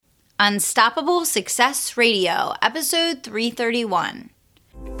Unstoppable Success Radio, episode 331.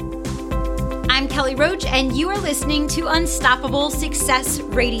 I'm Kelly Roach, and you are listening to Unstoppable Success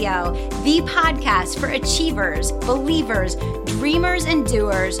Radio, the podcast for achievers, believers, dreamers, and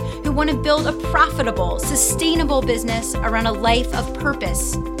doers who want to build a profitable, sustainable business around a life of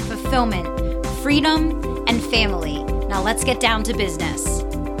purpose, fulfillment, freedom, and family. Now let's get down to business.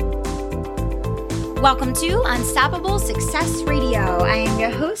 Welcome to Unstoppable Success Radio. I am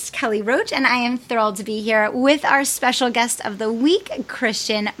your host, Kelly Roach, and I am thrilled to be here with our special guest of the week,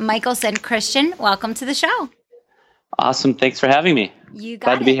 Christian Mickelsen. Christian, welcome to the show. Awesome. Thanks for having me. You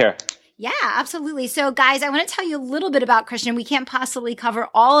got Glad to be here. Yeah, absolutely. So guys, I want to tell you a little bit about Christian. We can't possibly cover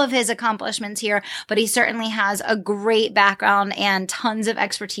all of his accomplishments here, but he certainly has a great background and tons of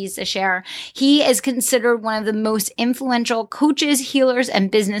expertise to share. He is considered one of the most influential coaches, healers, and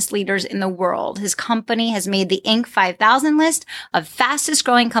business leaders in the world. His company has made the Inc. 5000 list of fastest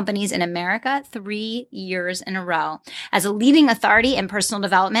growing companies in America 3 years in a row. As a leading authority in personal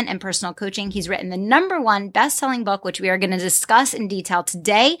development and personal coaching, he's written the #1 best-selling book, which we are going to discuss in detail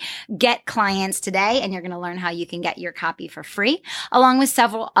today, Get Clients Today, and you're going to learn how you can get your copy for free, along with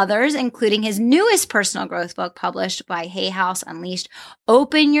several others, including his newest personal growth book published by Hay House Unleashed,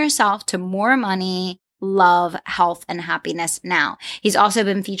 Open Yourself to More Money, Love, Health, and Happiness Now. He's also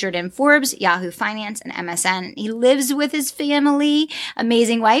been featured in Forbes, Yahoo Finance, and MSN. He lives with his family,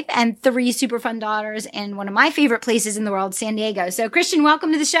 amazing wife, and 3 super fun daughters in one of my favorite places in the world, San Diego. So Christian,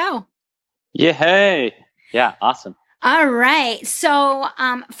 welcome to the show. Yeah, hey. Yeah, awesome. All right. So,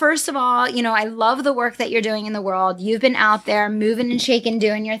 first of all, I love the work that you're doing in the world. You've been out there moving and shaking,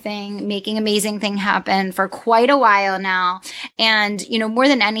 doing your thing, making amazing things happen for quite a while now. And, more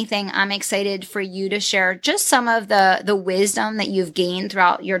than anything, I'm excited for you to share just some of the wisdom that you've gained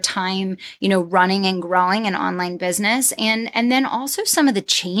throughout your time, running and growing an online business. And then also some of the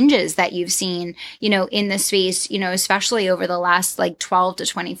changes that you've seen, in the space, especially over the last 12 to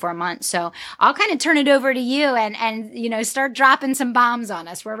 24 months. So I'll kind of turn it over to you and start dropping some bombs on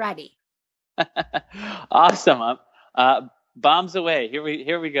us. We're ready. Awesome. Bombs away.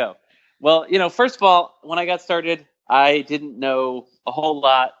 Here we go. Well, first of all, when I got started, I didn't know a whole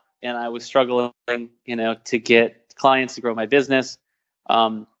lot, and I was struggling, to get clients to grow my business.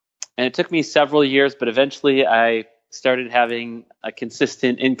 And it took me several years, but eventually I started having a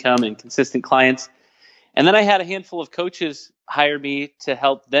consistent income and consistent clients. And then I had a handful of coaches hire me to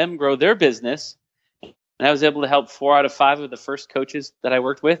help them grow their business. And I was able to help 4 out of 5 of the first coaches that I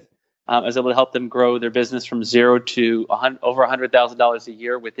worked with. I was able to help them grow their business from zero to over $100,000 a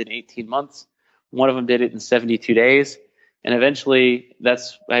year within 18 months. One of them did it in 72 days. And eventually,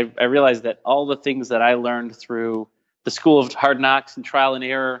 I realized that all the things that I learned through the school of hard knocks and trial and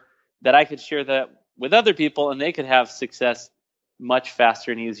error, that I could share that with other people, and they could have success much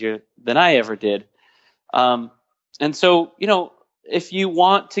faster and easier than I ever did. And so, if you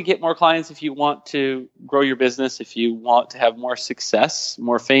want to get more clients, if you want to grow your business, if you want to have more success,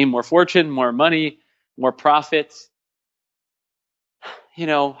 more fame, more fortune, more money, more profits, it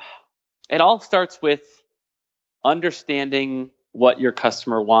all starts with understanding what your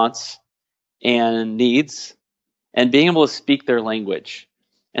customer wants and needs and being able to speak their language.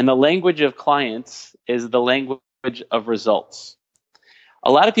 And the language of clients is the language of results.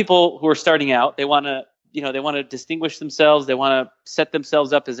 A lot of people who are starting out, they want to distinguish themselves. They want to set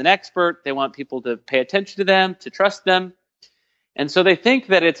themselves up as an expert. They want people to pay attention to them, to trust them. And so they think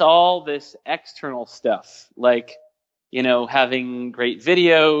that it's all this external stuff, like, having great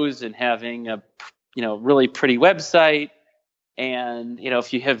videos and having a, really pretty website. And,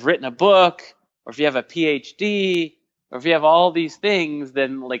 if you have written a book, or if you have a PhD, or if you have all these things,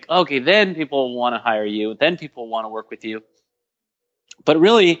 then okay, then people want to hire you. Then people want to work with you. But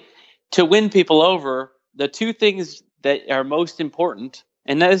really, to win people over, the 2 things that are most important,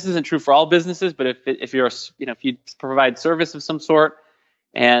 and this isn't true for all businesses, but if you provide service of some sort,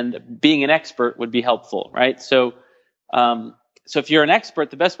 and being an expert would be helpful, right? So if you're an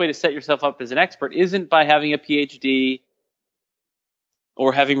expert, the best way to set yourself up as an expert isn't by having a PhD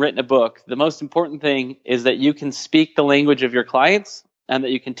or having written a book. The most important thing is that you can speak the language of your clients and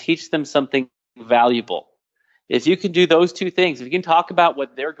that you can teach them something valuable. If you can do those 2 things, if you can talk about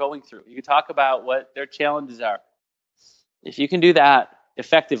what they're going through, you can talk about what their challenges are. If you can do that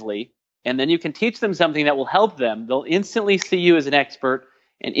effectively, and then you can teach them something that will help them, they'll instantly see you as an expert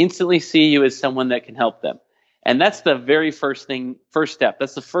and instantly see you as someone that can help them. And that's the very first step.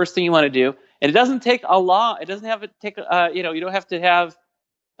 That's the first thing you want to do. And it doesn't take a lot. It doesn't have to take, you don't have to have,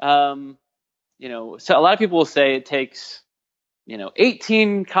 so a lot of people will say it takes,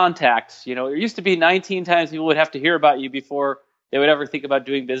 18 contacts. It used to be 19 times people would have to hear about you before they would ever think about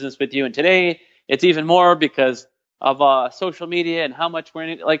doing business with you. And today it's even more because of social media and how much we're in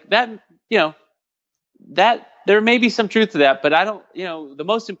it. Like that, that there may be some truth to that, but I don't, the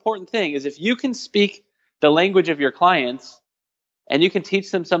most important thing is if you can speak the language of your clients and you can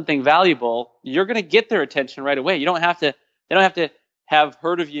teach them something valuable, you're going to get their attention right away. They don't have to have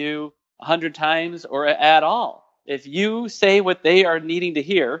heard of you 100 times or at all. If you say what they are needing to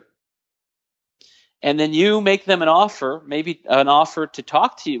hear, and then you make them an offer, maybe an offer to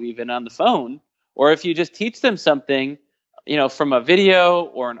talk to you even on the phone, or if you just teach them something, from a video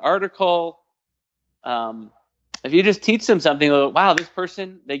or an article, if you just teach them something, wow, this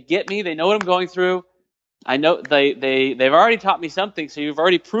person, they get me, they know what I'm going through. I know they've already taught me something, so you've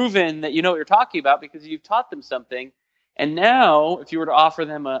already proven that you know what you're talking about because you've taught them something. And now, if you were to offer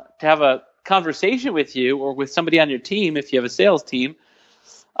them to have a conversation with you or with somebody on your team, if you have a sales team,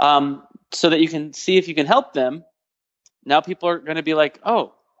 so that you can see if you can help them, now people are going to be like,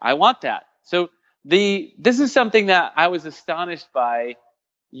 oh, I want that. So this is something that I was astonished by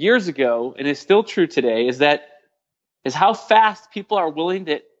years ago, and is still true today, is how fast people are willing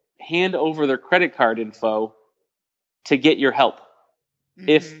to hand over their credit card info to get your help. Mm-hmm.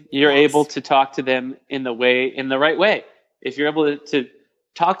 If you're able to talk to them in the right way, if you're able to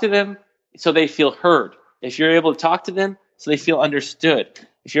talk to them so they feel heard, if you're able to talk to them so they feel understood,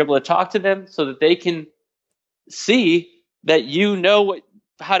 if you're able to talk to them so that they can see that you know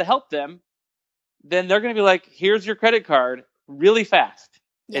how to help them, then they're going to be like, here's your credit card really fast.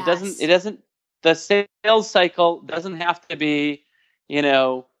 Yes. The sales cycle doesn't have to be,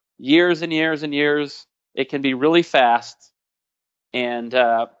 years and years and years. It can be really fast. And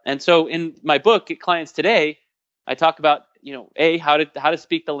so in my book, Clients Today, I talk about, how to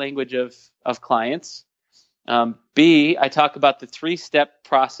speak the language of clients. B, I talk about the 3-step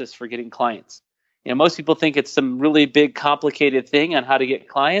process for getting clients. Most people think it's some really big, complicated thing on how to get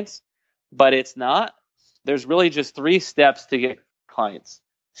clients, but it's not. There's really just 3 steps to get clients.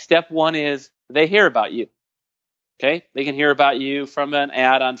 Step 1 is they hear about you. Okay? They can hear about you from an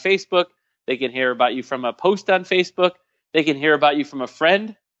ad on Facebook. They can hear about you from a post on Facebook. They can hear about you from a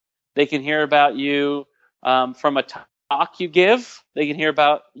friend. They can hear about you from a talk you give. They can hear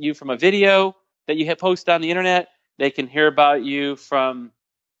about you from a video that you post on the internet. They can hear about you from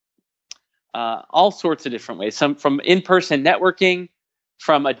all sorts of different ways. Some from in-person networking,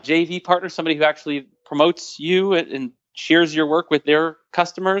 from a JV partner, somebody who actually promotes you and shares your work with their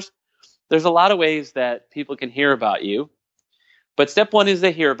customers. There's a lot of ways that people can hear about you. But step 1 is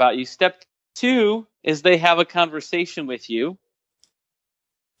they hear about you. Step 2 is they have a conversation with you.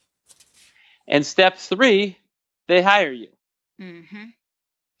 And step 3, they hire you. Mm-hmm.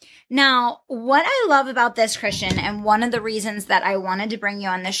 Now, what I love about this, Christian, and one of the reasons that I wanted to bring you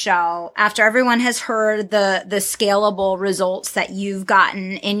on the show, after everyone has heard the scalable results that you've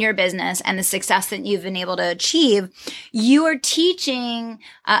gotten in your business and the success that you've been able to achieve, you are teaching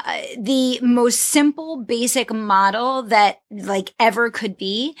the most simple, basic model that ever could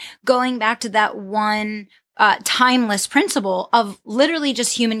be, going back to that one timeless principle of literally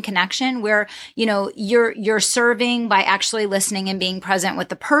just human connection where, you're serving by actually listening and being present with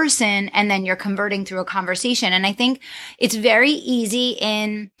the person, and then you're converting through a conversation. And I think it's very easy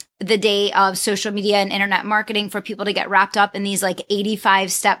in the day of social media and internet marketing for people to get wrapped up in these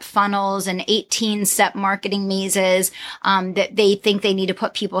 85-step funnels and 18-step marketing mazes that they think they need to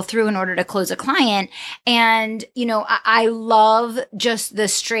put people through in order to close a client. And, I love just the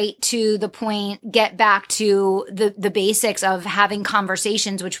straight to the point, get back to the basics of having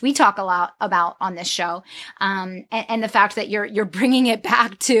conversations, which we talk a lot about on this show. And the fact that you're bringing it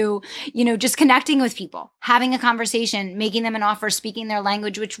back to, just connecting with people, having a conversation, making them an offer, speaking their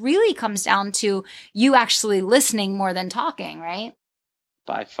language, which really comes down to you actually listening more than talking, right?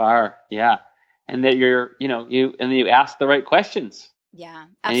 By far, yeah. And that you ask the right questions. Yeah,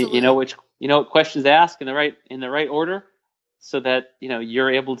 absolutely. And you know what questions to ask in the right order, so that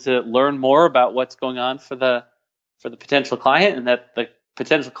you're able to learn more about what's going on for the potential client, and that the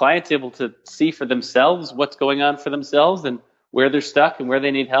potential client's able to see for themselves what's going on for themselves and where they're stuck and where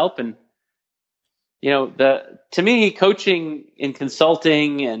they need help. And to me, coaching and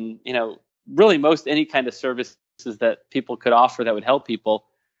consulting and, really most any kind of services that people could offer that would help people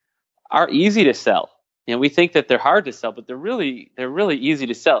are easy to sell. We think that they're hard to sell, but they're really easy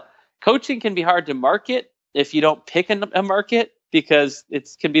to sell. Coaching can be hard to market if you don't pick a market, because it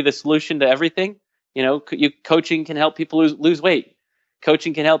can be the solution to everything. Coaching can help people lose weight.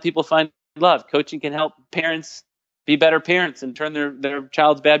 Coaching can help people find love. Coaching can help parents be better parents and turn their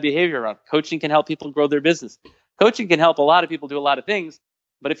child's bad behavior around. Coaching can help people grow their business. Coaching can help a lot of people do a lot of things.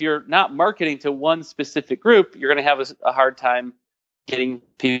 But if you're not marketing to one specific group, you're going to have a hard time getting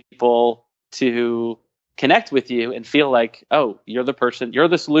people to connect with you and feel like, oh, you're the person, you're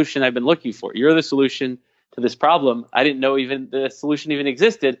the solution I've been looking for. You're the solution to this problem. I didn't know even the solution even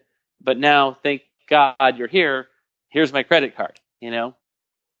existed, but now thank God you're here. Here's my credit card,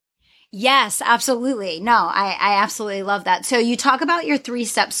 Yes, absolutely. No, I absolutely love that. So you talk about your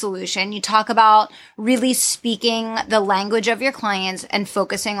 3-step solution. You talk about really speaking the language of your clients and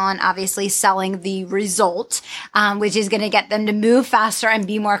focusing on obviously selling the result, which is going to get them to move faster and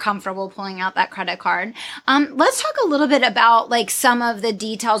be more comfortable pulling out that credit card. Let's talk a little bit about like some of the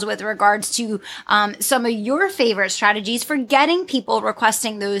details with regards to some of your favorite strategies for getting people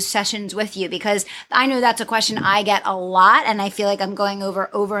requesting those sessions with you, because I know that's a question I get a lot, and I feel like I'm going over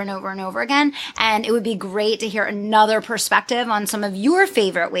and over again. And it would be great to hear another perspective on some of your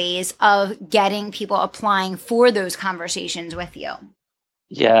favorite ways of getting people applying for those conversations with you.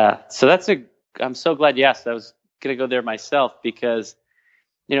 Yeah. So I'm so glad you asked. I was going to go there myself because,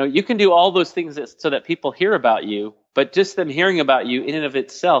 you can do all those things so that people hear about you, but just them hearing about you in and of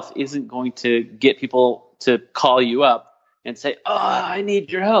itself isn't going to get people to call you up and say, oh, I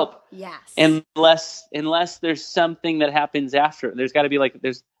need your help. Yes. Unless there's something that happens after. There's got to be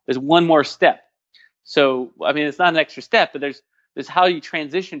there's one more step. So, I mean, it's not an extra step, but there's how you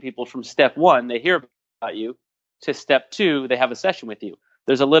transition people from step 1, they hear about you, to step 2, they have a session with you.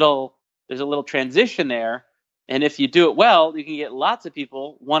 There's a little transition there. And if you do it well, you can get lots of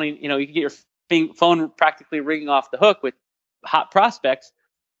people wanting, you can get your phone practically ringing off the hook with hot prospects.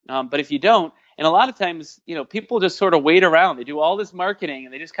 But if you don't, and a lot of times, people just sort of wait around. They do all this marketing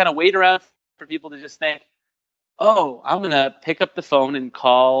and they just kind of wait around for people to just think, oh, I'm going to pick up the phone and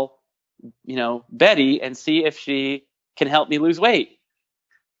call, Betty and see if she can help me lose weight.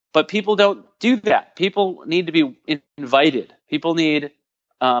 But people don't do that. People need to be invited. People need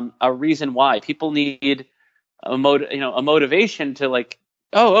a reason why. People need a motivation to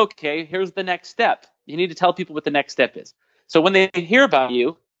oh, okay, here's the next step. You need to tell people what the next step is. So when they hear about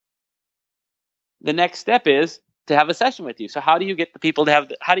you, the next step is to have a session with you. So how do you get people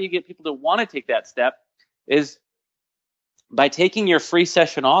to want to take that step? Is by taking your free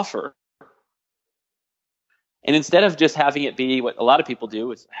session offer, and instead of just having it be what a lot of people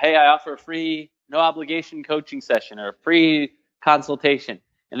do is, hey, I offer a free, no obligation coaching session or a free consultation,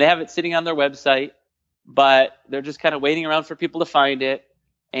 and they have it sitting on their website, but they're just kind of waiting around for people to find it,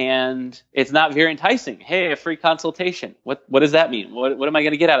 and it's not very enticing. Hey, a free consultation. What does that mean? What am I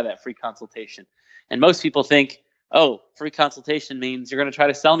going to get out of that free consultation? And most people think, oh, free consultation means you're going to try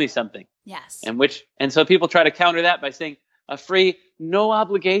to sell me something. Yes. And so people try to counter that by saying a free, no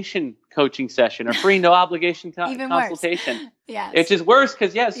obligation coaching session or free, no obligation consultation. Yes. It's just worse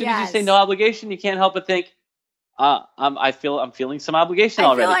because, as soon as you say no obligation, you can't help but think, I'm feeling some obligation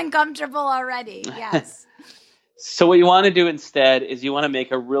already. I feel uncomfortable already. Yes. So what you want to do instead is you want to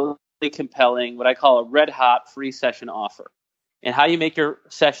make a really compelling, what I call a red hot free session offer. And how you make your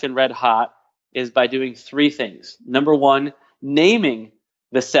session red hot is by doing 3 things. Number 1, naming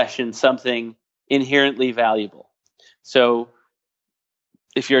the session something inherently valuable. So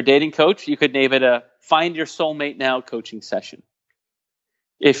if you're a dating coach, you could name it a Find Your Soulmate Now coaching session.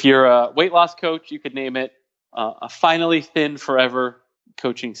 If you're a weight loss coach, you could name it a Finally Thin Forever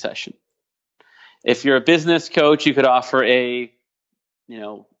coaching session. If you're a business coach, you could offer a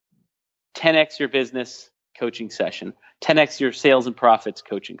 10x your business coaching session, 10x your sales and profits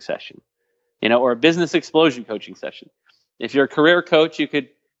coaching session, or a business explosion coaching session. If you're a career coach, you could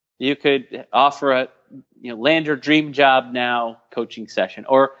offer a land your dream job now coaching session,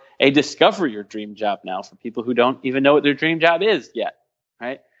 or a discover your dream job now for people who don't even know what their dream job is yet,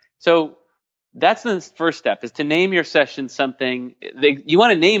 right? So that's the first step, is to name your session something. You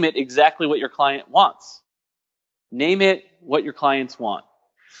want to name it exactly what your client wants. Name it what your clients want.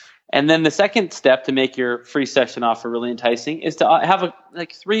 And then the second step to make your free session offer really enticing is to have a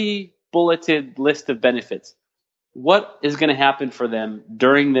 3 bulleted list of benefits. What is going to happen for them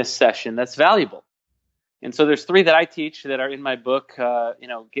during this session that's valuable? And so there's 3 that I teach that are in my book,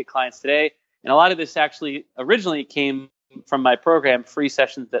 Get Clients Today. And a lot of this actually originally came from my program, Free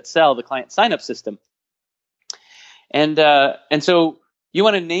Sessions That Sell, the client sign-up system. And so you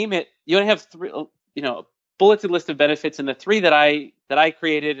want to name it. You want to have 3, bulleted list of benefits, and the 3 that I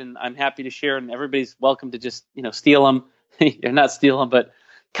created, and I'm happy to share, and everybody's welcome to just steal them, or not steal them, but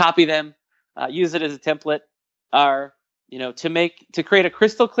copy them, use it as a template. Are to create a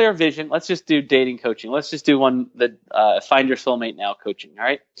crystal clear vision. Let's just do dating coaching. Let's just do one that Find Your Soulmate Now coaching. All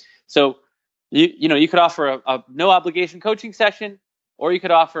right. So you could offer a no obligation coaching session, or you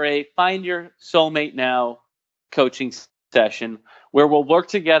could offer a Find Your Soulmate Now coaching session where we'll work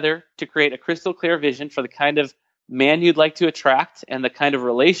together to create a crystal clear vision for the kind of man you'd like to attract and the kind of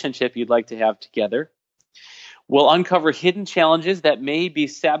relationship you'd like to have together. We'll uncover hidden challenges that may be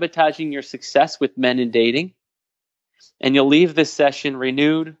sabotaging your success with men in dating. And you'll leave this session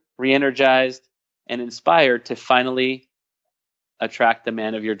renewed, re-energized, and inspired to finally attract the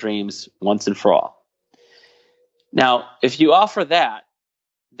man of your dreams once and for all. Now, if you offer that,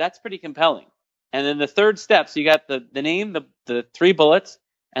 that's pretty compelling. And then the third step, so you got the name, the 3 bullets,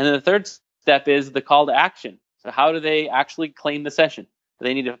 and then the third step is the call to action. So how do they actually claim the session? Do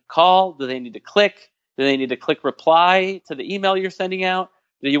they need to call? Do they need to click? Do they need to click reply to the email you're sending out?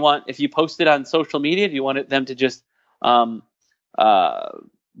 Do you want, if you post it on social media, do you want them to just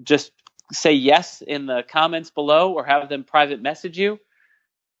say yes in the comments below, or have them private message you?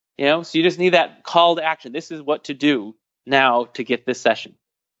 So you just need that call to action. This is what to do now to get this session.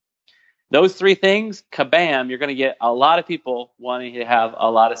 Those 3 things, kabam, you're going to get a lot of people wanting to have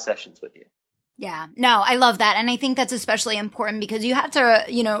a lot of sessions with you. Yeah, no, I love that. And I think that's especially important because you have to,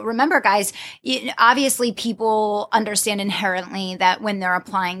 remember, guys, obviously people understand inherently that when they're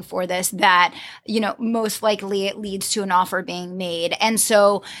applying for this, that, most likely it leads to an offer being made. And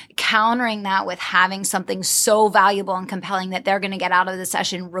so countering that with having something so valuable and compelling that they're going to get out of the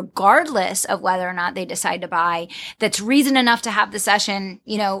session, regardless of whether or not they decide to buy, that's reason enough to have the session,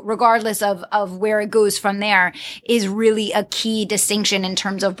 regardless of where it goes from there, is really a key distinction in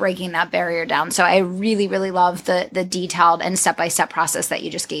terms of breaking that barrier down. So I really, really love the detailed and step-by-step process that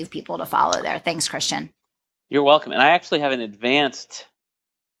you just gave people to follow there. Thanks, Christian. You're welcome. And I actually have an advanced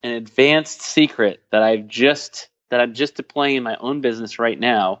secret that I'm just deploying in my own business right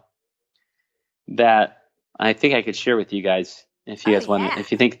now that I think I could share with you guys if you guys want.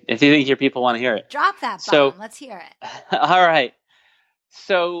 If you think your people want to hear it. Drop that bomb. Let's hear it. All right.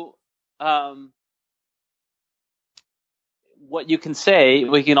 So what you can say,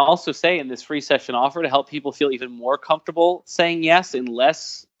 we can also say in this free session offer to help people feel even more comfortable saying yes and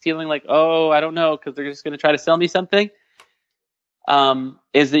less feeling like, oh, I don't know, because they're just going to try to sell me something,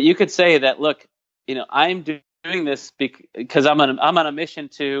 is that you could say that, look, I'm doing this because I'm on a mission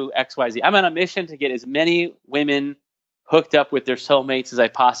to XYZ. I'm on a mission to get as many women hooked up with their soulmates as I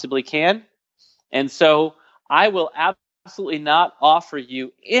possibly can. And so I will absolutely not offer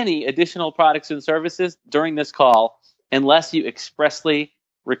you any additional products and services during this call unless you expressly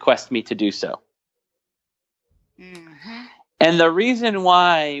request me to do so. Mm-hmm. And the reason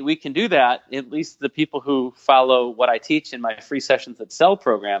why we can do that, at least the people who follow what I teach in my free sessions that sell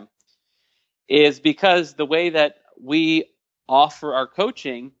program, is because the way that we offer our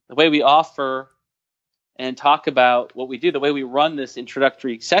coaching, the way we offer and talk about what we do, the way we run this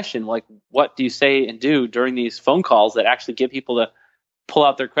introductory session, like what do you say and do during these phone calls that actually get people to pull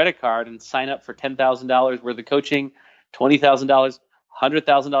out their credit card and sign up for $10,000 worth of coaching, $20,000,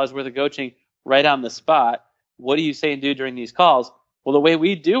 $100,000 worth of coaching right on the spot. What do you say and do during these calls? Well, the way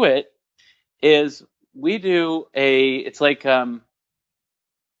we do it is we do it's like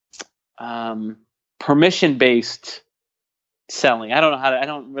permission-based selling. I don't know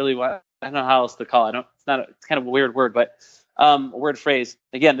how else to call it. It's kind of a weird word, but a word phrase.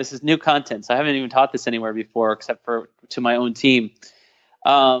 Again, this is new content, so I haven't even taught this anywhere before except to my own team.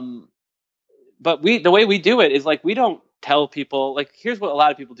 But the way we do it is like, we don't tell people, like, here's what a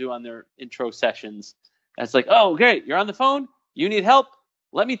lot of people do on their intro sessions. It's like, oh, great, you're on the phone, you need help,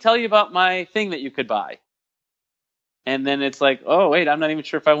 let me tell you about my thing that you could buy. And then it's like, oh, wait, I'm not even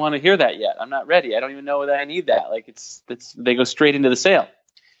sure if I want to hear that yet. I'm not ready. I don't even know that I need that. Like they go straight into the sale.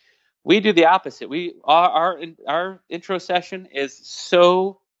 We do the opposite. Our intro session is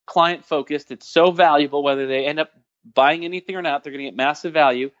so client focused. It's so valuable, whether they end up buying anything or not, they're going to get massive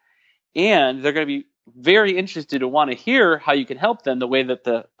value. And they're going to be very interested to want to hear how you can help them the way that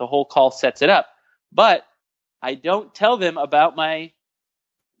the whole call sets it up. But I don't tell them about my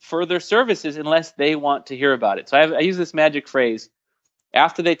further services unless they want to hear about it. So I use this magic phrase.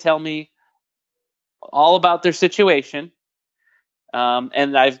 After they tell me all about their situation,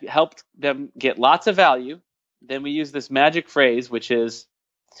 and I've helped them get lots of value, then we use this magic phrase, which is,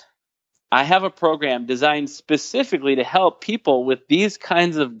 I have a program designed specifically to help people with these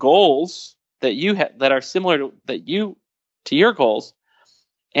kinds of goals that you have that are similar to your goals,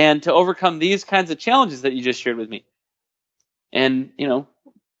 and to overcome these kinds of challenges that you just shared with me. And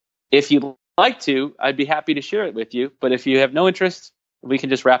if you'd like to, I'd be happy to share it with you. But if you have no interest, we can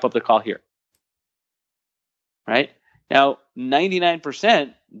just wrap up the call here. Right? Now,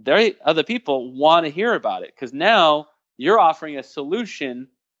 99% other people want to hear about it, because now you're offering a solution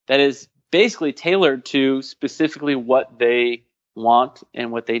that is basically tailored to specifically what they want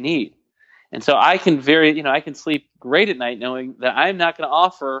and what they need. And so I can I can sleep great at night knowing that I'm not going to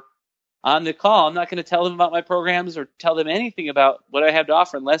offer on the call. I'm not going to tell them about my programs or tell them anything about what I have to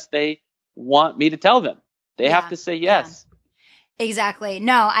offer unless they want me to tell them. They have to say yes. Exactly.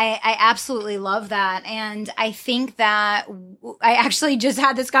 No, I absolutely love that. And I think that I actually just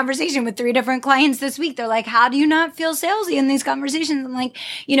had this conversation with 3 different clients this week. They're like, how do you not feel salesy in these conversations? I'm like,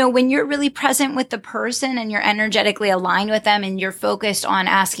 when you're really present with the person and you're energetically aligned with them and you're focused on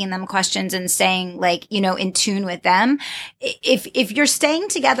asking them questions and staying in tune with them, if you're staying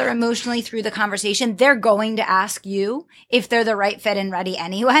together emotionally through the conversation, they're going to ask you if they're the right fit and ready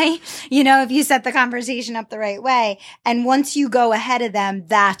anyway, if you set the conversation up the right way. And once you go ahead of them,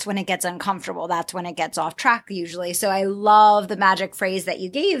 that's when it gets uncomfortable. That's when it gets off track usually. So I love the magic phrase that you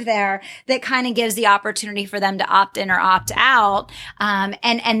gave there that kind of gives the opportunity for them to opt in or opt out.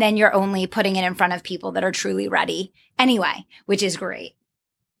 And then you're only putting it in front of people that are truly ready anyway, which is great.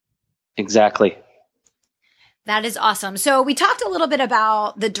 Exactly. That is awesome. So we talked a little bit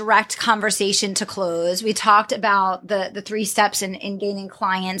about the direct conversation to close. We talked about the 3 steps in gaining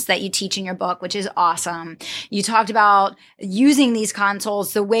clients that you teach in your book, which is awesome. You talked about using these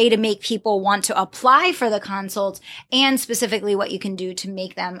consults, the way to make people want to apply for the consults, and specifically what you can do to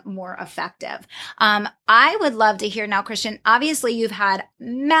make them more effective. I would love to hear now, Christian, obviously you've had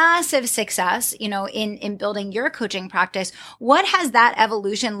massive success, in building your coaching practice. What has that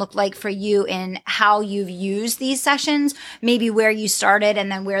evolution looked like for you in how you've used these sessions, maybe where you started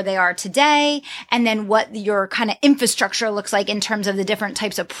and then where they are today, and then what your kind of infrastructure looks like in terms of the different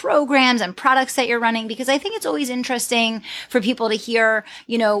types of programs and products that you're running? Because I think it's always interesting for people to hear,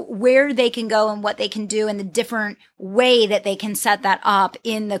 where they can go and what they can do and the different way that they can set that up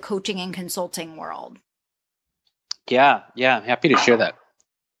in the coaching and consulting world. Yeah, I'm happy to share that.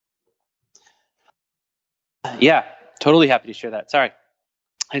 Yeah, totally happy to share that. Sorry.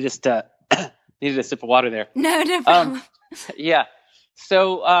 I just needed a sip of water there. No problem. Yeah.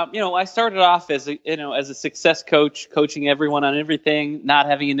 So, I started off as a success coach, coaching everyone on everything, not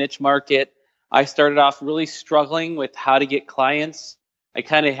having a niche market. I started off really struggling with how to get clients. I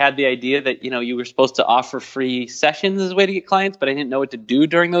kind of had the idea that, you were supposed to offer free sessions as a way to get clients, but I didn't know what to do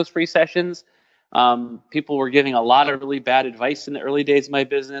during those free sessions. People were giving a lot of really bad advice in the early days of my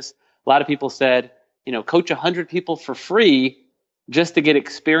business. A lot of people said, coach 100 people for free just to get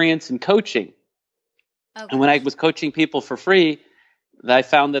experience in coaching. Okay. And when I was coaching people for free, I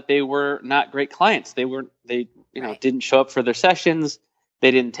found that they were not great clients. They didn't show up for their sessions.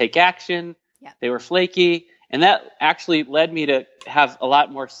 They didn't take action. Yep. They were flaky. And that actually led me to have a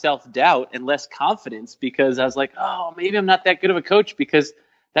lot more self-doubt and less confidence, because I was like, oh, maybe I'm not that good of a coach because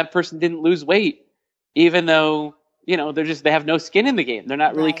that person didn't lose weight, even though, they have no skin in the game. They're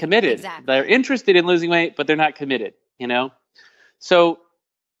not really committed. Exactly. They're interested in losing weight, but they're not committed, So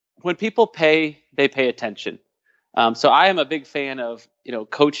when people pay, they pay attention. So I am a big fan of,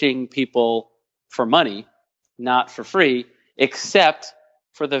 coaching people for money, not for free, except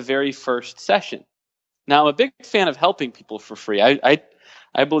for the very first session. Now, I'm a big fan of helping people for free.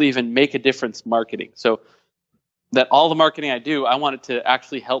 I believe in make a difference marketing. So that all the marketing I do, I want it to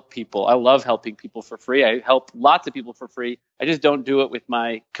actually help people. I love helping people for free. I help lots of people for free. I just don't do it with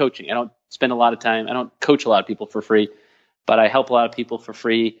my coaching. I don't spend a lot of time. I don't coach a lot of people for free, but I help a lot of people for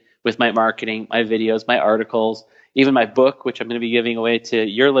free with my marketing, my videos, my articles, even my book, which I'm going to be giving away to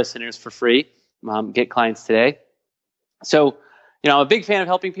your listeners for free. Get clients today. So, I'm a big fan of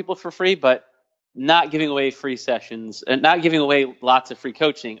helping people for free, but not giving away free sessions and not giving away lots of free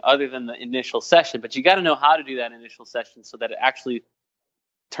coaching other than the initial session. But you got to know how to do that initial session so that it actually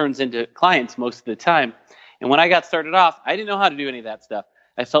turns into clients most of the time. And when I got started off, I didn't know how to do any of that stuff.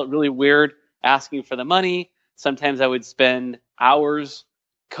 I felt really weird asking for the money. Sometimes I would spend hours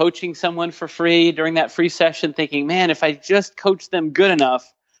coaching someone for free during that free session thinking, man, if I just coach them good enough,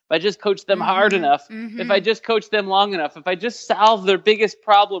 if I just coach them hard enough, if I just coach them long enough, if I just solve their biggest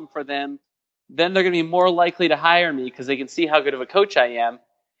problem for them, then they're going to be more likely to hire me because they can see how good of a coach I am.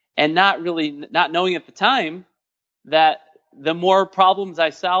 And not knowing at the time that the more problems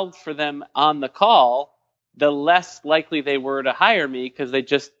I solved for them on the call, the less likely they were to hire me because they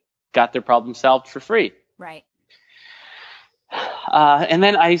just got their problem solved for free. Right. And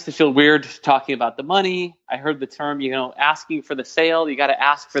then I used to feel weird talking about the money. I heard the term, asking for the sale. You got to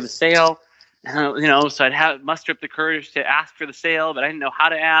ask for the sale. So I'd muster up the courage to ask for the sale, but I didn't know how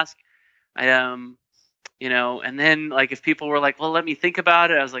to ask. And then like if people were like, well, let me think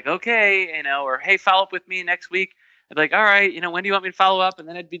about it, I was like, okay, or hey, follow up with me next week. I'd be like, all right, when do you want me to follow up? And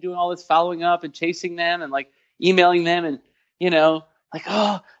then I'd be doing all this following up and chasing them and like emailing them and, like,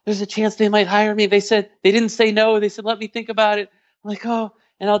 oh, there's a chance they might hire me. They said, they didn't say no. They said, let me think about it. I'm like, oh,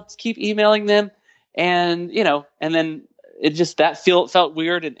 and I'll keep emailing them. And, and then it just, that felt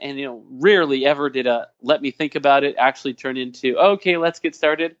weird. And, you know, rarely ever did a let me think about it actually turn into, okay, let's get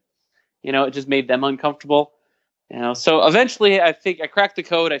started. You know, it just made them uncomfortable. You know, so eventually I cracked the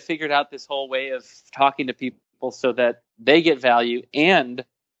code. I figured out this whole way of talking to people so that they get value and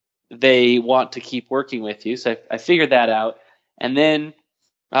they want to keep working with you. So I figured that out. And then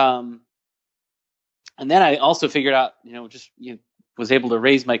I also figured out, you know, was able to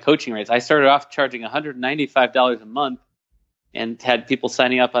raise my coaching rates. I started off charging $195 a month and had people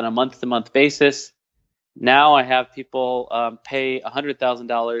signing up on a month-to-month basis. Now I have people pay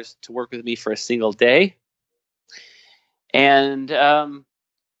 $100,000 to work with me for a single day. And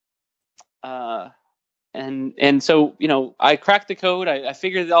so, you know, I cracked the code. I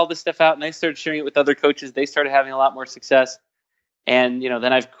figured all this stuff out, and I started sharing it with other coaches. They started having a lot more success. And, you know,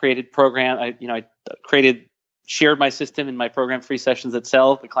 then I've created shared my system in my program, Free Sessions That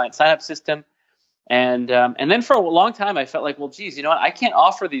Sell, the client sign-up system. And then for a long time, I felt like, well, geez, you know what? I can't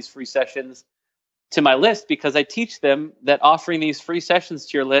offer these free sessions to my list because I teach them that offering these free sessions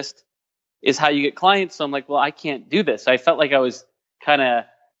to your list is how you get clients. So I'm like, well, I can't do this. So I felt like I was kind of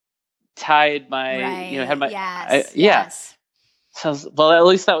tied had my, yes. So, well, at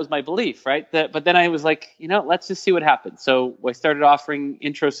least that was my belief, right? But then I was like, you know, let's just see what happens. So I started offering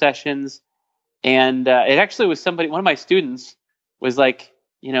intro sessions, and it actually was one of my students was like,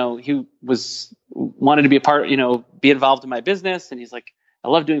 you know, he wanted to be a part, you know, be involved in my business. And he's like, I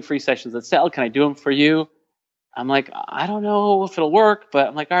love doing free sessions that sell. Can I do them for you? I'm like, I don't know if it'll work, but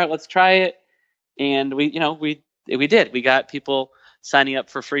I'm like, all right, let's try it. And we did. We got people signing up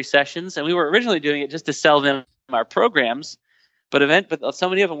for free sessions, and we were originally doing it just to sell them our programs. But so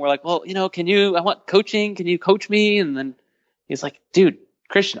many of them were like, well, you know, I want coaching. Can you coach me? And then he's like, dude,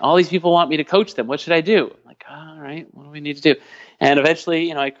 Christian, all these people want me to coach them. What should I do? I'm like, all right, what do we need to do? And eventually,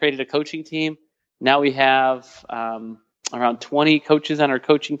 you know, I created a coaching team. Now we have around 20 coaches on our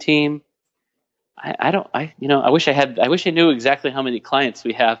coaching team. I wish I knew exactly how many clients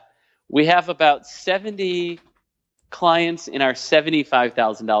we have. We have about 70 clients in our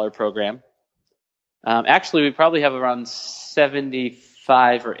 $75,000 program. Actually, we probably have around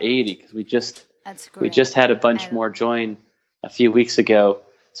 75 or 80 because we just had a bunch more join a few weeks ago.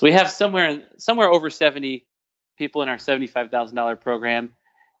 So we have somewhere over 70 people in our $75,000 program,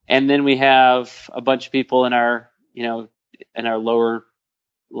 and then we have a bunch of people in our lower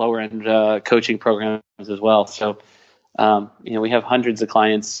end coaching programs as well. So we have hundreds of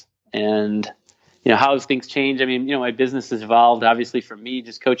clients, and you know, how have things changed? I mean, you know, my business has evolved obviously from me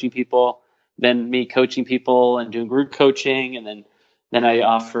just coaching people, then me coaching people and doing group coaching, and then I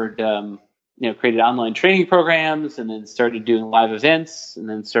offered created online training programs, and then started doing live events, and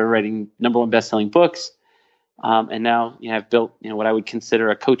then started writing #1 best-selling books. And now, you know, I've built, you know, what I would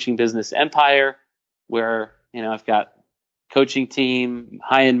consider a coaching business empire, where, you know, I've got coaching team,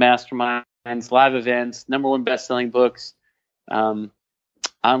 high-end masterminds, live events, #1 best-selling books,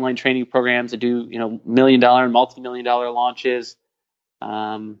 online training programs. I do, you know, $1 million and multi-million-dollar launches.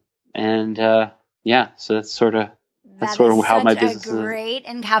 So that's sort of how my business is. That's a great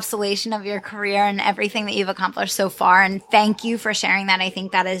encapsulation of your career and everything that you've accomplished so far. And thank you for sharing that. I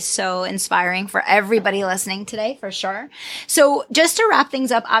think that is so inspiring for everybody listening today, for sure. So just to wrap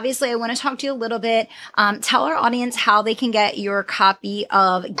things up, obviously, I want to talk to you a little bit. Tell our audience how they can get your copy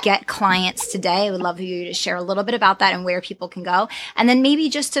of Get Clients Today. I would love for you to share a little bit about that and where people can go. And then maybe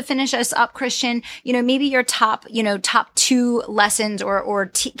just to finish us up, Christian, you know, maybe your top 2 lessons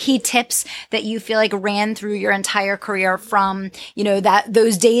or key tips that you feel like ran through your entire career from, you know,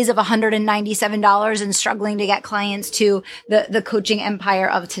 those days of $197 and struggling to get clients to the coaching empire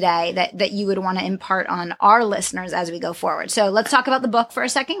of today that you would want to impart on our listeners as we go forward. So let's talk about the book for a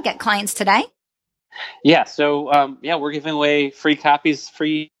second, Get Clients Today. Yeah. So, we're giving away free copies,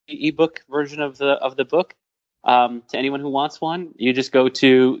 free ebook version of the book, to anyone who wants one. You just go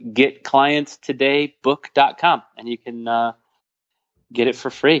to getclientstodaybook.com and you can, get it for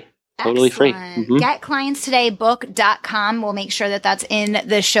free. Totally free. Mm-hmm. GetClientsTodayBook.com. We'll make sure that that's in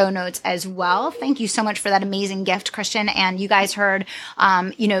the show notes as well. Thank you so much for that amazing gift, Christian. And you guys heard,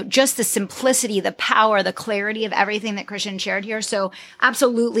 just the simplicity, the power, the clarity of everything that Christian shared here. So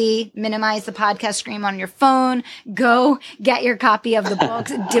absolutely minimize the podcast screen on your phone. Go get your copy of the book,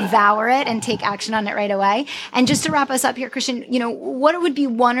 devour it, and take action on it right away. And just to wrap us up here, Christian, you know, what would be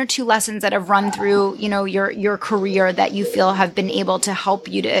 1 or 2 lessons that have run through, you know, your career that you feel have been able to help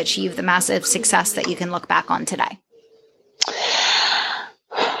you to achieve the massive success that you can look back on today?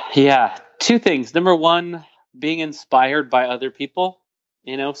 Yeah, 2 things. #1, being inspired by other people,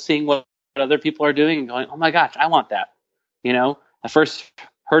 you know, seeing what other people are doing and going, oh my gosh, I want that. You know, I first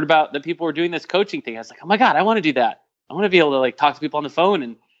heard about that people were doing this coaching thing. I was like, oh my God, I want to do that. I want to be able to like talk to people on the phone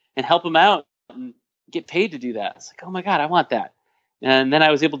and help them out and get paid to do that. It's like, oh my God, I want that. And then I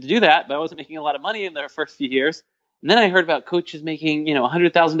was able to do that, but I wasn't making a lot of money in the first few years. And then I heard about coaches making,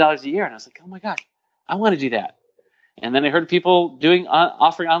 $100,000 a year. And I was like, oh my God, I want to do that. And then I heard people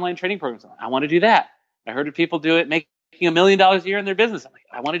offering online training programs. I want to do that. I heard people making $1 million a year in their business. I'm like,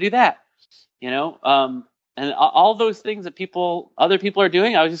 I want to do that. And all those things that other people are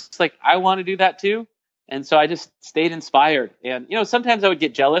doing, I was just like, I want to do that too. And so I just stayed inspired. And, sometimes I would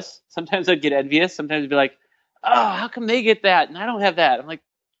get jealous. Sometimes I'd get envious. Sometimes I'd be like, oh, how come they get that and I don't have that? I'm like,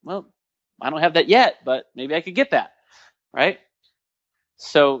 well, I don't have that yet, but maybe I could get that. Right.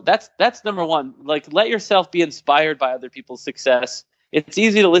 So that's number one. Like, let yourself be inspired by other people's success. It's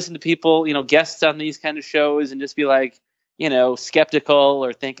easy to listen to people, guests on these kind of shows and just be like, skeptical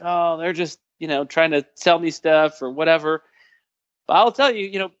or think, oh, they're just, trying to sell me stuff or whatever. But I'll tell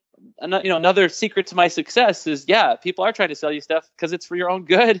you, another secret to my success is, people are trying to sell you stuff because it's for your own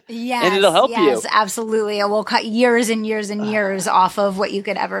good. Yes, and it'll help you. Yes, absolutely. It will cut years and years and years off of what you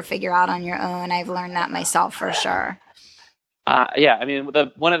could ever figure out on your own. I've learned that myself for sure.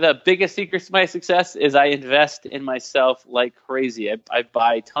 One of the biggest secrets to my success is I invest in myself like crazy. I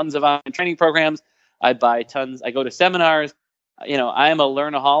buy tons of online training programs. I go to seminars. I am a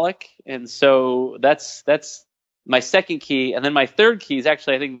learnaholic. And so that's my second key. And then my third key is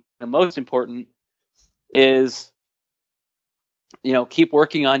actually, I think the most important is, keep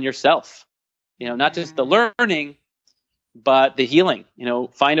working on yourself, not just the learning, but the healing,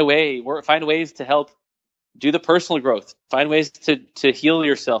 find ways to help do the personal growth, find ways to heal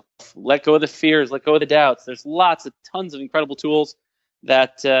yourself, let go of the fears, let go of the doubts. There's tons of incredible tools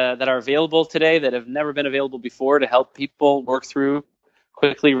that are available today that have never been available before to help people work through,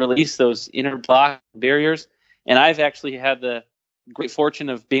 quickly release those inner block barriers. And I've actually had the great fortune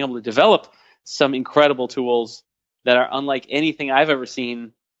of being able to develop some incredible tools that are unlike anything I've ever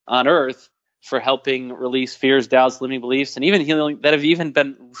seen on earth for helping release fears, doubts, limiting beliefs, and even healing, that have even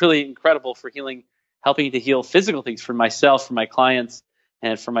been really incredible for helping to heal physical things for myself, for my clients,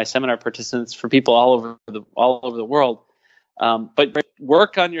 and for my seminar participants, for people all over the world. But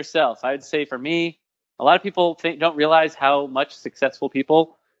work on yourself. I'd say for me, a lot of people don't realize how much successful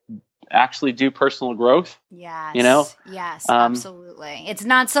people actually do personal growth. Yes. Yes, absolutely. It's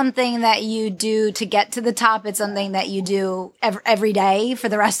not something that you do to get to the top. It's something that you do every day for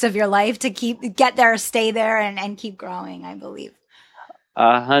the rest of your life to get there, stay there, and keep growing, I believe.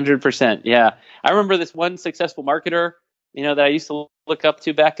 100%. Yeah. I remember this one successful marketer, that I used to look up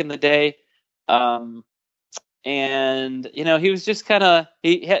to back in the day. And, he was just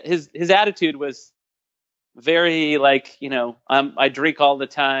his attitude was very like, I drink all the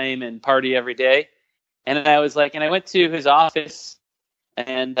time and party every day. And I was like, and I went to his office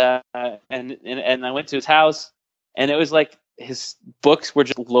and I went to his house, and it was like his books were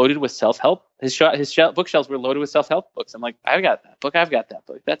just loaded with self-help. His bookshelves were loaded with self-help books. I'm like, I've got that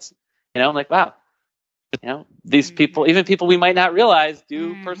book. That's, I'm like, wow, these people, even people we might not realize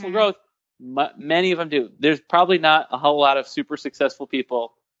do personal growth. Many of them do. There's probably not a whole lot of super successful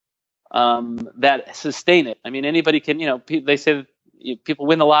people that sustain it. I mean, anybody can, they say people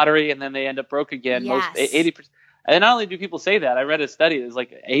win the lottery and then they end up broke again. Yes. Most 80%. And not only do people say that, I read a study. It was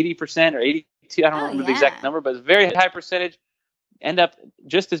like 80% or 82. I don't remember the exact number, but it's a very high percentage end up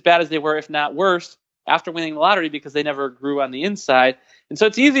just as bad as they were, if not worse, after winning the lottery because they never grew on the inside. And so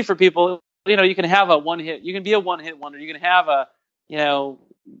it's easy for people. You can have you can be a one-hit wonder. You can have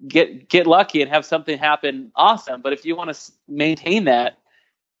get lucky and have something happen awesome. But if you want to maintain that,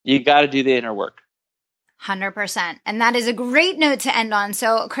 you got to do the inner work. 100%. And that is a great note to end on.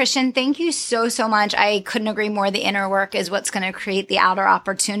 So Christian, thank you so, so much. I couldn't agree more. The inner work is what's going to create the outer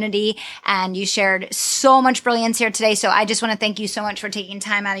opportunity. And you shared so much brilliance here today. So I just want to thank you so much for taking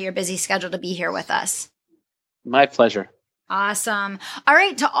time out of your busy schedule to be here with us. My pleasure. Awesome. All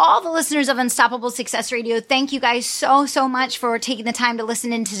right. To all the listeners of Unstoppable Success Radio, thank you guys so, so much for taking the time to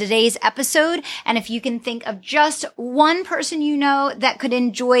listen into today's episode. And if you can think of just one person that could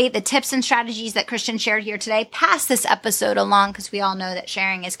enjoy the tips and strategies that Christian shared here today, pass this episode along, because we all know that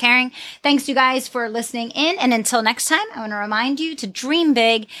sharing is caring. Thanks you guys for listening in. And until next time, I want to remind you to dream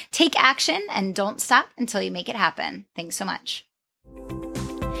big, take action, and don't stop until you make it happen. Thanks so much.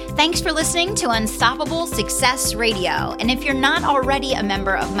 Thanks for listening to Unstoppable Success Radio. And if you're not already a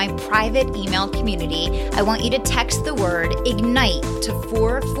member of my private email community, I want you to text the word IGNITE to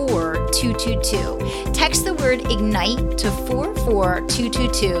 44222. Text the word IGNITE to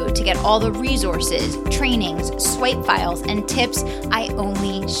 44222 to get all the resources, trainings, swipe files, and tips I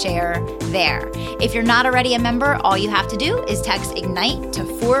only share there. If you're not already a member, all you have to do is text IGNITE to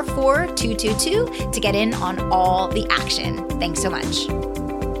 44222 to get in on all the action. Thanks so much.